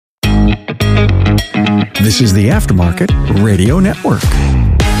This is the Aftermarket Radio Network.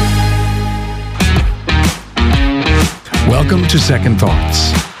 Welcome to Second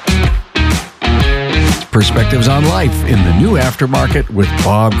Thoughts. Perspectives on life in the new aftermarket with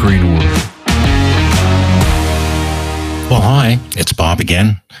Bob Greenwood. Well, hi, it's Bob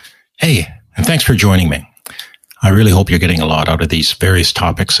again. Hey, and thanks for joining me. I really hope you're getting a lot out of these various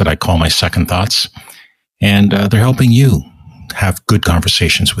topics that I call my second thoughts, and they're helping you have good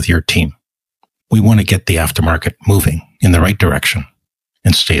conversations with your team. We want to get the aftermarket moving in the right direction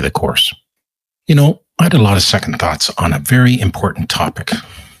and stay the course. You know, I had a lot of second thoughts on a very important topic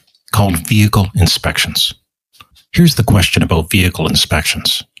called vehicle inspections. Here's the question about vehicle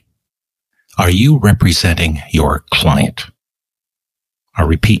inspections. Are you representing your client? I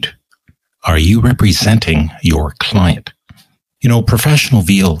repeat, are you representing your client? You know, professional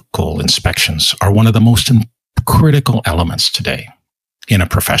vehicle inspections are one of the most critical elements today in a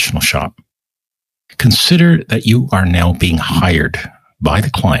professional shop. Consider that you are now being hired by the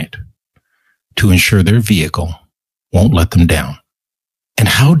client to ensure their vehicle won't let them down. And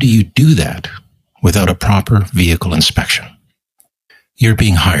how do you do that without a proper vehicle inspection? You're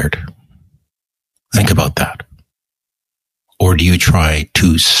being hired. Think about that. Or do you try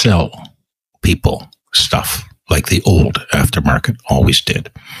to sell people stuff like the old aftermarket always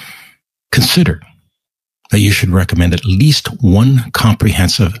did? Consider that you should recommend at least one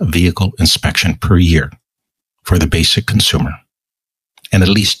comprehensive vehicle inspection per year for the basic consumer, and at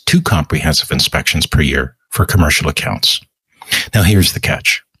least 2 comprehensive inspections per year for commercial accounts. Now, here's the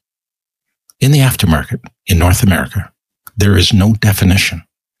catch. In the aftermarket, in North America, there is no definition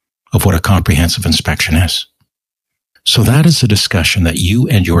of what a comprehensive inspection is. So that is a discussion that you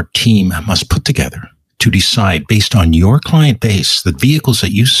and your team must put together to decide, based on your client base, the vehicles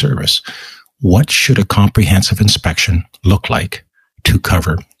that you service, what should a comprehensive inspection look like to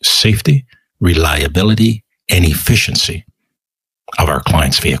cover safety, reliability, and efficiency of our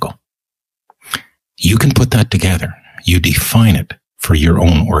client's vehicle? You can put that together. You define it for your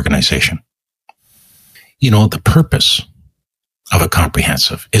own organization. You know, the purpose of a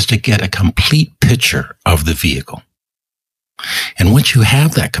comprehensive is to get a complete picture of the vehicle. And once you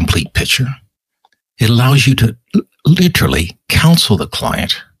have that complete picture, it allows you to literally counsel the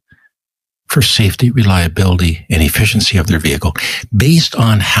client for safety, reliability, and efficiency of their vehicle based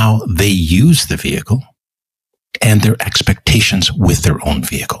on how they use the vehicle and their expectations with their own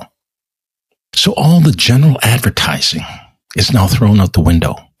vehicle. So all the general advertising is now thrown out the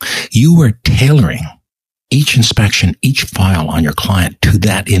window. You are tailoring each inspection, each file on your client to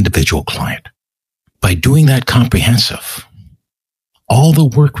that individual client. By doing that comprehensive, all the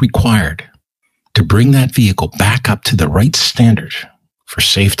work required to bring that vehicle back up to the right standard for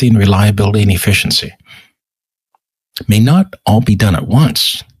safety and reliability and efficiency may not all be done at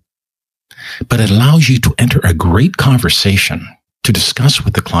once, but it allows you to enter a great conversation to discuss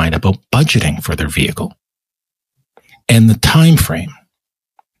with the client about budgeting for their vehicle and the time frame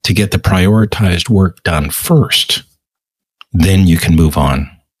to get the prioritized work done first. Then you can move on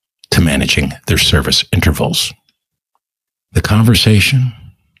to managing their service intervals. The conversation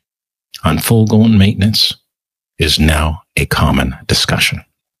on full-blown maintenance is now a common discussion.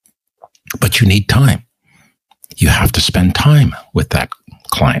 But you need time. You have to spend time with that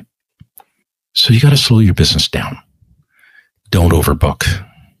client. So you got to slow your business down. Don't overbook.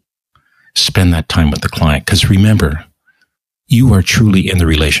 Spend that time with the client, because remember, you are truly in the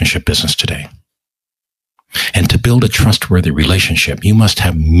relationship business today. And to build a trustworthy relationship, you must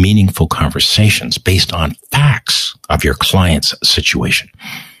have meaningful conversations based on facts of your client's situation,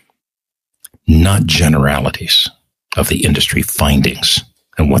 not generalities of the industry findings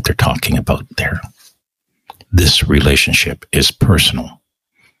and what they're talking about there. This relationship is personal.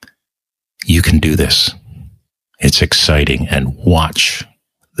 You can do this. It's exciting, and watch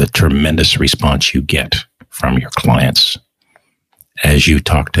the tremendous response you get from your clients as you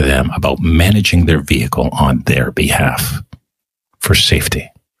talk to them about managing their vehicle on their behalf for safety,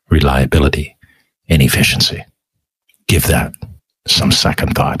 reliability, and efficiency. Give that some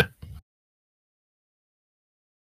second thought.